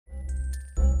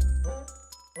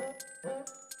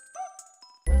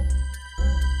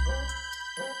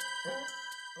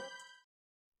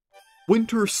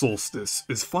Winter solstice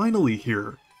is finally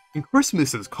here, and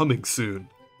Christmas is coming soon,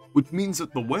 which means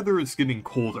that the weather is getting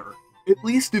colder, at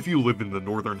least if you live in the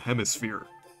northern hemisphere.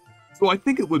 So I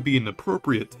think it would be an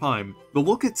appropriate time to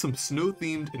look at some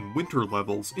snow-themed and winter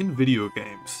levels in video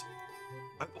games.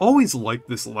 I've always liked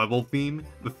this level theme,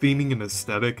 the theming and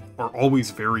aesthetic are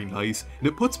always very nice, and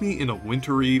it puts me in a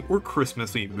wintry or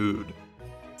Christmassy mood.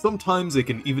 Sometimes they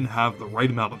can even have the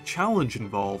right amount of challenge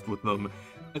involved with them,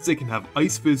 as they can have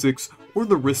ice physics or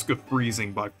the risk of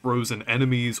freezing by frozen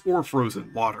enemies or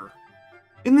frozen water.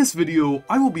 In this video,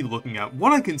 I will be looking at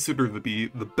what I consider to be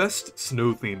the best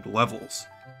snow-themed levels.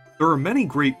 There are many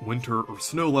great winter or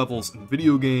snow levels in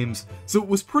video games, so it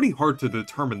was pretty hard to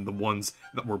determine the ones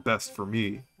that were best for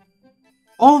me.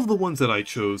 All of the ones that I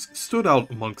chose stood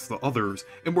out amongst the others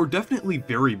and were definitely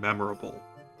very memorable.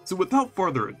 So without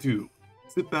further ado,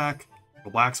 sit back,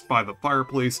 relax by the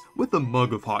fireplace with a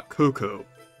mug of hot cocoa,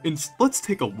 and let's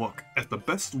take a look at the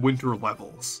best winter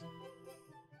levels.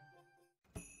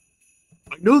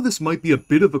 I know this might be a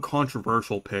bit of a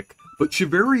controversial pick, but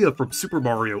Shiveria from Super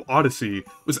Mario Odyssey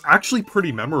was actually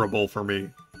pretty memorable for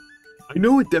me. I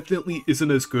know it definitely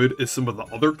isn't as good as some of the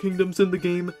other kingdoms in the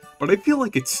game, but I feel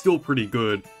like it's still pretty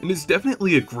good, and is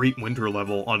definitely a great winter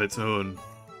level on its own.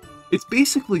 It's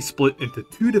basically split into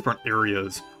two different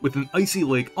areas, with an icy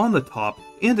lake on the top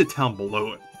and a town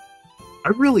below it. I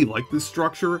really like this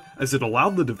structure, as it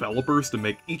allowed the developers to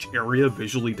make each area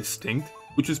visually distinct,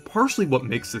 which is partially what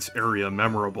makes this area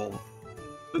memorable.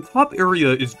 The top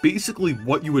area is basically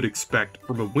what you would expect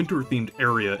from a winter-themed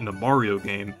area in a Mario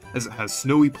game, as it has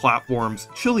snowy platforms,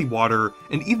 chilly water,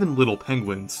 and even little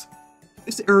penguins.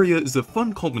 This area is a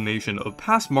fun culmination of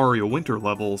past Mario winter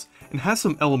levels, and has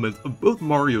some elements of both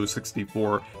Mario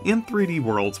 64 and 3D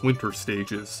World's winter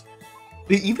stages.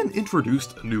 They even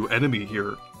introduced a new enemy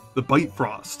here, the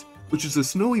Bifrost, which is a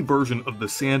snowy version of the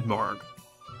Sandmarg.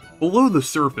 Below the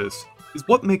surface is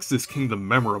what makes this kingdom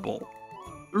memorable.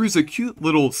 There is a cute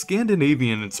little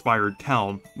Scandinavian-inspired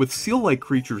town with seal-like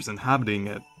creatures inhabiting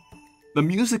it. The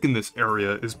music in this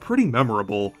area is pretty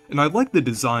memorable, and I like the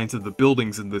designs of the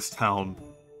buildings in this town.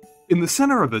 In the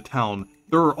center of the town,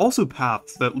 there are also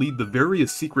paths that lead to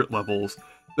various secret levels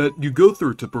that you go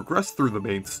through to progress through the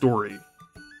main story.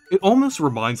 It almost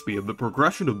reminds me of the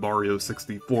progression of Mario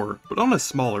 64, but on a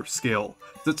smaller scale,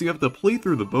 since you have to play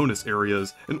through the bonus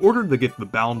areas in order to get the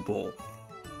Bound Bowl.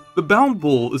 The Bound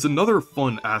Bowl is another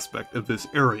fun aspect of this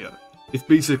area. It's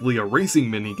basically a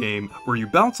racing minigame where you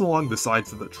bounce along the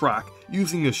sides of the track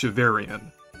using a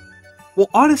Shiverian. While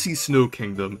Odyssey Snow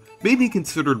Kingdom may be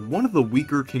considered one of the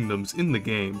weaker kingdoms in the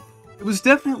game, it was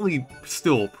definitely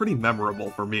still pretty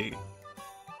memorable for me.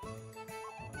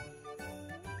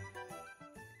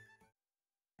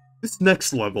 This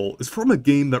next level is from a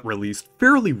game that released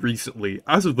fairly recently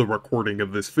as of the recording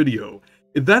of this video,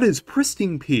 and that is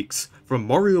Pristine Peaks from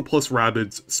Mario +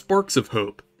 Rabbids Sparks of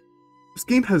Hope. This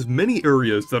game has many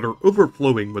areas that are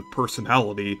overflowing with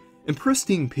personality, and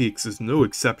Pristine Peaks is no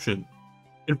exception.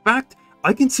 In fact,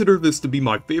 I consider this to be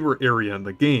my favorite area in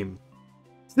the game.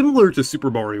 Similar to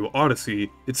Super Mario Odyssey,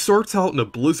 it starts out in a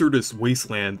blizzardous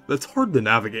wasteland that's hard to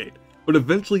navigate, but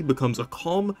eventually becomes a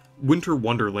calm winter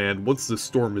wonderland once the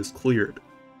storm is cleared.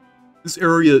 This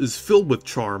area is filled with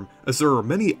charm, as there are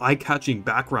many eye-catching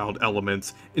background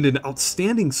elements and an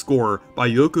outstanding score by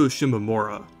Yoko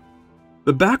Shimomura.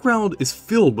 The background is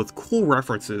filled with cool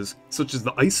references, such as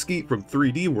the ice skate from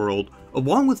 3D World,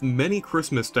 along with many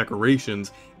Christmas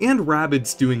decorations, and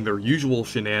Rabbids doing their usual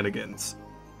shenanigans.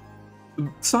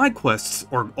 The side quests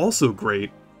are also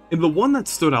great, and the one that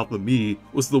stood out to me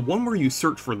was the one where you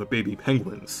search for the baby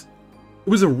penguins. It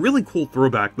was a really cool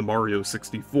throwback to Mario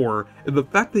 64, and the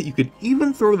fact that you could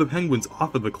even throw the penguins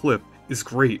off of the cliff is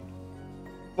great.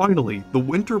 Finally, the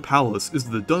Winter Palace is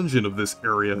the dungeon of this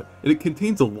area, and it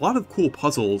contains a lot of cool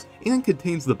puzzles, and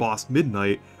contains the boss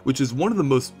Midnight, which is one of the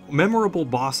most memorable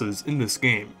bosses in this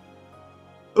game.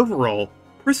 Overall,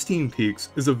 Pristine Peaks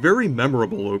is a very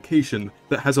memorable location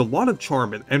that has a lot of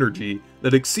charm and energy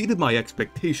that exceeded my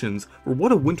expectations for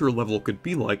what a winter level could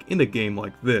be like in a game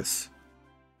like this.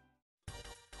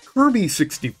 Kirby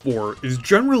 64 is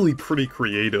generally pretty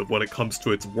creative when it comes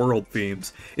to its world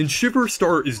themes, and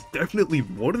Shiverstar is definitely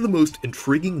one of the most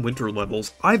intriguing winter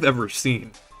levels I've ever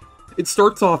seen. It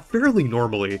starts off fairly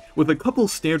normally, with a couple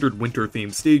standard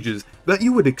winter-themed stages that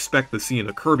you would expect to see in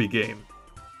a Kirby game.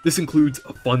 This includes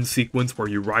a fun sequence where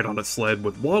you ride on a sled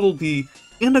with Waddle Dee,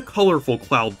 and a colorful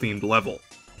cloud-themed level.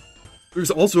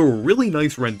 There's also a really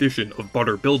nice rendition of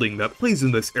Butter Building that plays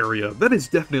in this area that is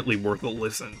definitely worth a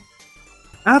listen.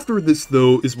 After this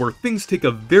though is where things take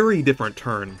a very different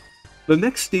turn. The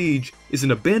next stage is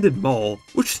an abandoned mall,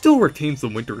 which still retains the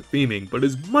winter theming, but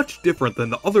is much different than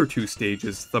the other two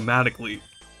stages thematically.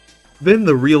 Then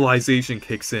the realization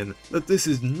kicks in that this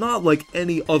is not like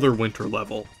any other winter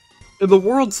level. In the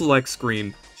World Select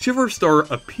screen, Shiverstar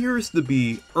appears to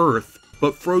be Earth,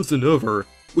 but frozen over,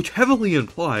 which heavily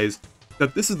implies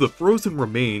that this is the frozen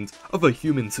remains of a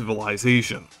human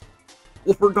civilization.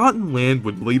 While Forgotten Land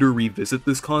would later revisit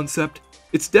this concept,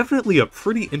 it's definitely a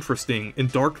pretty interesting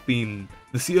and dark theme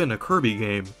to see in a Kirby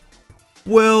game.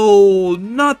 Well,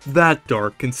 not that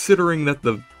dark, considering that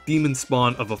the demon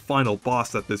spawn of a final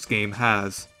boss that this game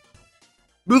has.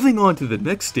 Moving on to the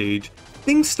next stage,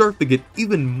 things start to get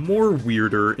even more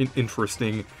weirder and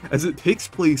interesting as it takes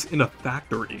place in a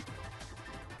factory.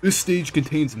 This stage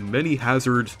contains many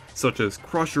hazards, such as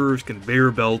crushers,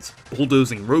 conveyor belts,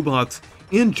 bulldozing robots,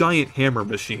 and giant hammer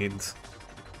machines.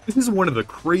 This is one of the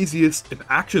craziest and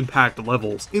action-packed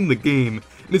levels in the game,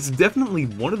 and it's definitely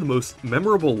one of the most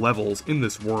memorable levels in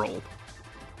this world.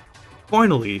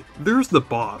 Finally, there's the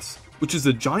boss, which is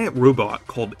a giant robot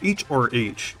called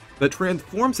HRH that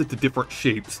transforms into different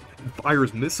shapes and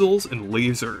fires missiles and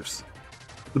lasers.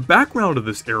 The background of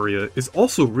this area is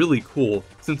also really cool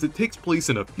since it takes place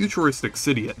in a futuristic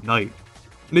city at night,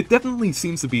 and it definitely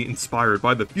seems to be inspired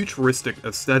by the futuristic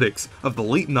aesthetics of the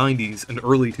late 90s and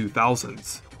early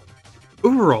 2000s.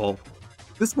 Overall,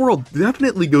 this world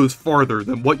definitely goes farther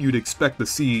than what you'd expect to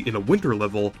see in a winter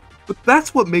level, but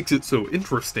that's what makes it so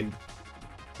interesting.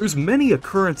 There's many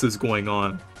occurrences going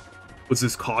on. Was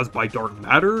this caused by dark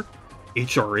matter,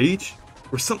 HRH,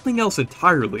 or something else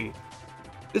entirely?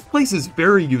 This place is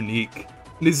very unique,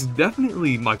 and is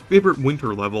definitely my favorite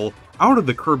winter level out of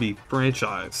the Kirby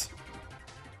franchise.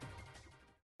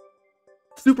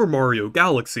 Super Mario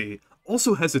Galaxy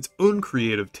also has its own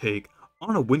creative take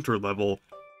on a winter level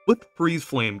with Freeze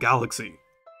Flame Galaxy.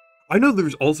 I know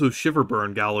there's also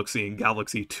Shiverburn Galaxy in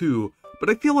Galaxy 2, but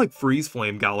I feel like Freeze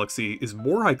Flame Galaxy is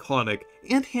more iconic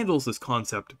and handles this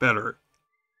concept better.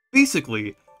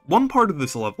 Basically, one part of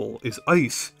this level is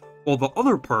ice, while the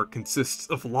other part consists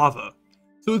of lava,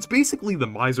 so it's basically the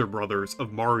Miser Brothers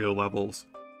of Mario levels.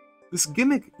 This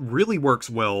gimmick really works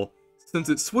well, since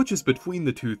it switches between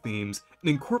the two themes and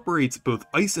incorporates both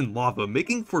ice and lava,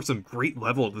 making for some great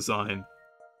level design.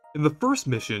 In the first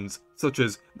missions, such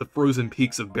as the frozen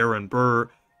peaks of Baron Burr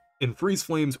and Freeze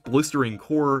Flame's blistering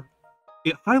core,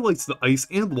 it highlights the ice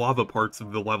and lava parts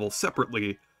of the level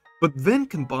separately, but then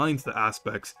combines the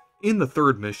aspects in the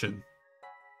third mission.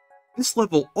 This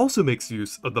level also makes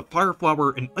use of the Fire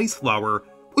Flower and Ice Flower,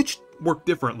 which work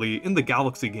differently in the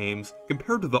Galaxy games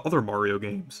compared to the other Mario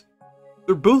games.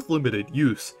 They're both limited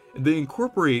use, and they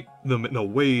incorporate them in a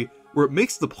way where it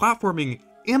makes the platforming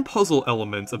and puzzle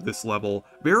elements of this level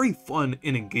very fun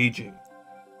and engaging.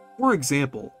 For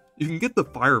example, you can get the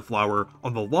Fire Flower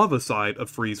on the lava side of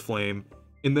Freeze Flame,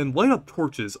 and then light up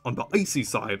torches on the icy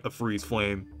side of Freeze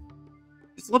Flame.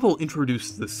 This level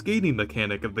introduces the skating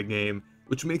mechanic of the game,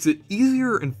 which makes it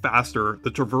easier and faster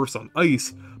to traverse on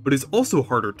ice, but is also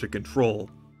harder to control.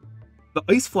 The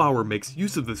Ice Flower makes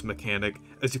use of this mechanic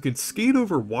as you can skate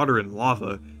over water and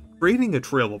lava, creating a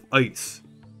trail of ice.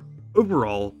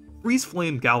 Overall, Freeze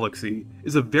Flame Galaxy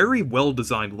is a very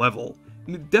well-designed level,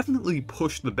 and it definitely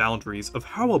pushed the boundaries of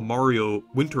how a Mario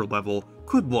winter level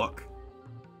could look.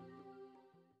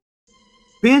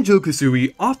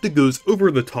 Banjo-Kazooie often goes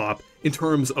over the top in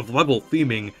terms of level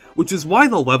theming, which is why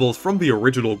the levels from the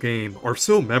original game are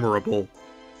so memorable.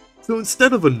 So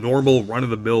instead of a normal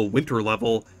run-of-the-mill winter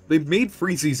level, they've made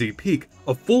Freezeezy Peak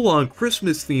a full-on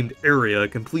Christmas-themed area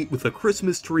complete with a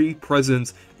Christmas tree,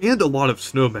 presents, and a lot of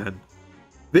snowmen.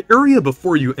 The area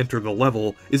before you enter the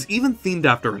level is even themed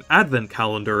after an advent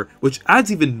calendar, which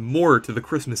adds even more to the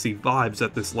Christmassy vibes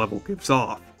that this level gives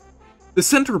off. The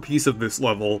centerpiece of this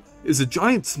level is a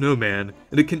giant snowman,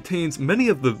 and it contains many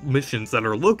of the missions that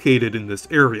are located in this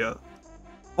area.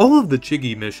 All of the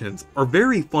Chiggy missions are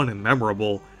very fun and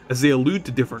memorable, as they allude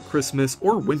to different Christmas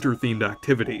or winter-themed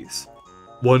activities.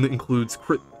 One includes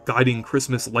guiding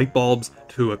Christmas light bulbs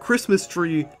to a Christmas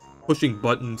tree, pushing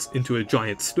buttons into a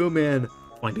giant snowman,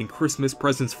 finding Christmas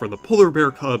presents for the polar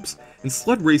bear cubs, and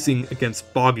sled racing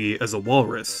against Boggy as a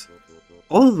walrus.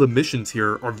 All of the missions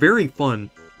here are very fun,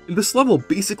 and this level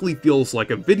basically feels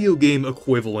like a video game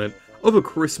equivalent of a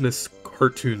Christmas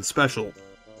cartoon special.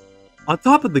 On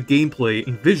top of the gameplay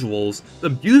and visuals, the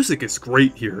music is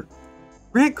great here.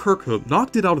 Grant Kirkhope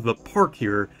knocked it out of the park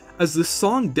here, as this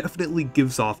song definitely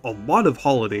gives off a lot of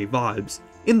holiday vibes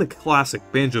in the classic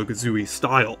Banjo-Kazooie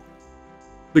style.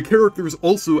 The characters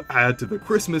also add to the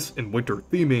Christmas and winter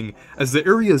theming, as the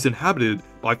area is inhabited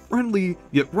by friendly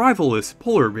yet rivalrous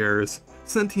polar bears,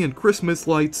 sentient Christmas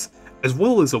lights, as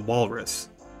well as a walrus.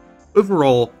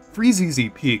 Overall,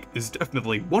 Freezeezy Peak is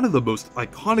definitely one of the most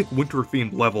iconic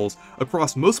winter-themed levels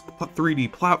across most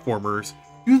 3D platformers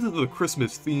due to the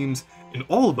Christmas themes and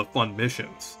all of the fun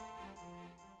missions.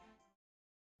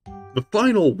 The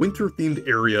final winter-themed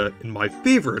area and my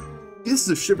favorite is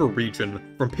the Shiver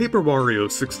region from Paper Mario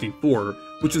 64,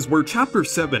 which is where Chapter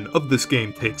 7 of this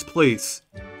game takes place.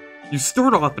 You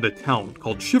start off at a town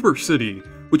called Shiver City,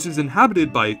 which is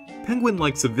inhabited by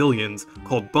penguin-like civilians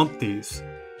called Bumpties.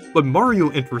 When Mario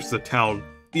enters the town,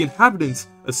 the inhabitants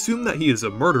assume that he is a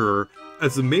murderer,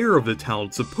 as the mayor of the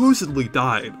town supposedly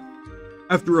died.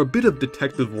 After a bit of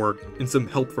detective work and some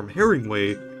help from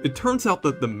Herringway, it turns out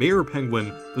that the mayor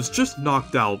penguin was just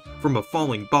knocked out from a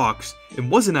falling box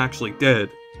and wasn't actually dead.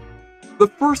 The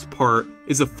first part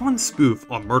is a fun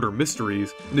spoof on murder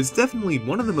mysteries and is definitely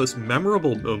one of the most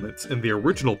memorable moments in the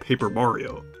original Paper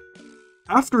Mario.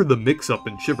 After the mix-up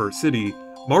in Shiver City,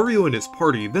 Mario and his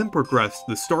party then progress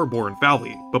to the Starborn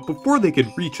Valley, but before they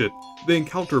can reach it, they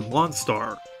encounter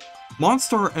Monstar.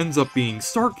 Monstar ends up being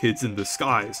Star Kids in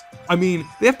disguise. I mean,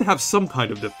 they have to have some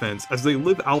kind of defense as they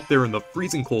live out there in the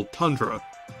freezing cold tundra.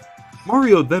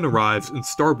 Mario then arrives in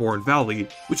Starborn Valley,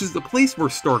 which is the place where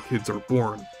Star Kids are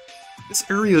born. This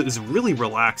area is really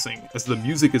relaxing, as the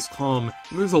music is calm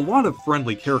and there's a lot of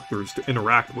friendly characters to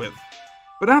interact with.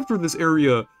 But after this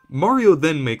area, Mario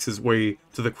then makes his way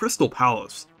to the Crystal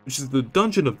Palace, which is the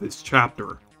dungeon of this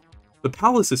chapter. The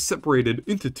palace is separated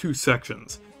into two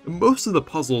sections, and most of the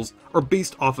puzzles are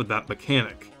based off of that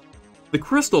mechanic. The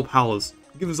Crystal Palace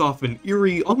gives off an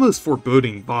eerie, almost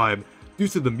foreboding vibe due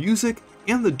to the music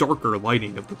and the darker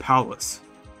lighting of the palace.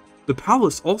 The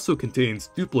palace also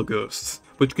contains Duplaghosts,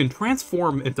 which can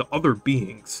transform into other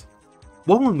beings.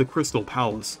 While in the Crystal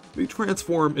Palace, they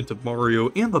transform into Mario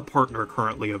and the partner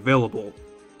currently available.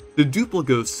 The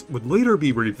Duplaghosts would later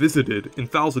be revisited in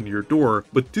Thousand Year Door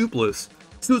with Dupless,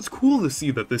 so it's cool to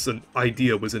see that this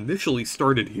idea was initially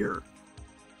started here.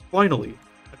 Finally,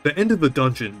 at the end of the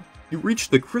dungeon, you reach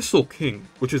the Crystal King,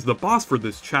 which is the boss for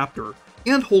this chapter,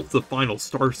 and holds the final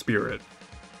Star Spirit.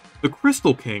 The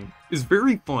Crystal King is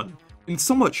very fun and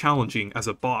somewhat challenging as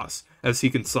a boss, as he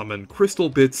can summon crystal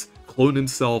bits, clone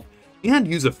himself, and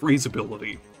use a freeze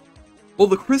ability. While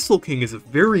the Crystal King is a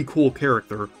very cool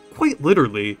character, quite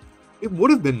literally, it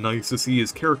would have been nice to see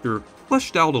his character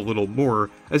fleshed out a little more,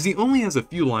 as he only has a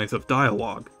few lines of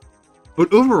dialogue.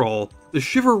 But overall, the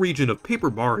Shiver region of Paper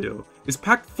Mario is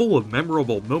packed full of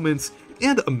memorable moments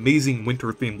and amazing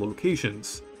winter-themed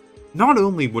locations. Not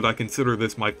only would I consider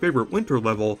this my favorite winter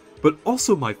level, but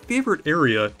also my favorite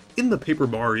area in the Paper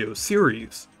Mario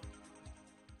series.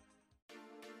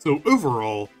 So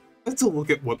overall, that's a look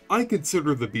at what I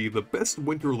consider to be the best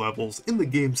winter levels in the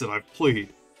games that I've played.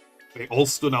 They all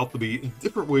stood out to me in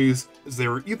different ways, as they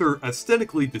are either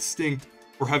aesthetically distinct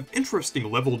or have interesting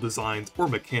level designs or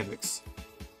mechanics.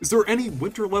 Is there any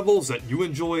winter levels that you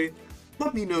enjoy?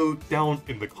 Let me know down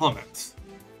in the comments.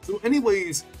 So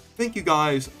anyways, thank you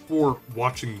guys for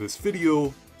watching this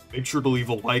video. Make sure to leave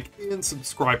a like and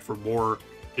subscribe for more,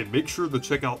 and make sure to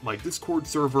check out my Discord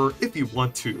server if you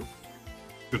want to.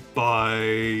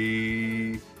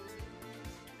 Goodbye.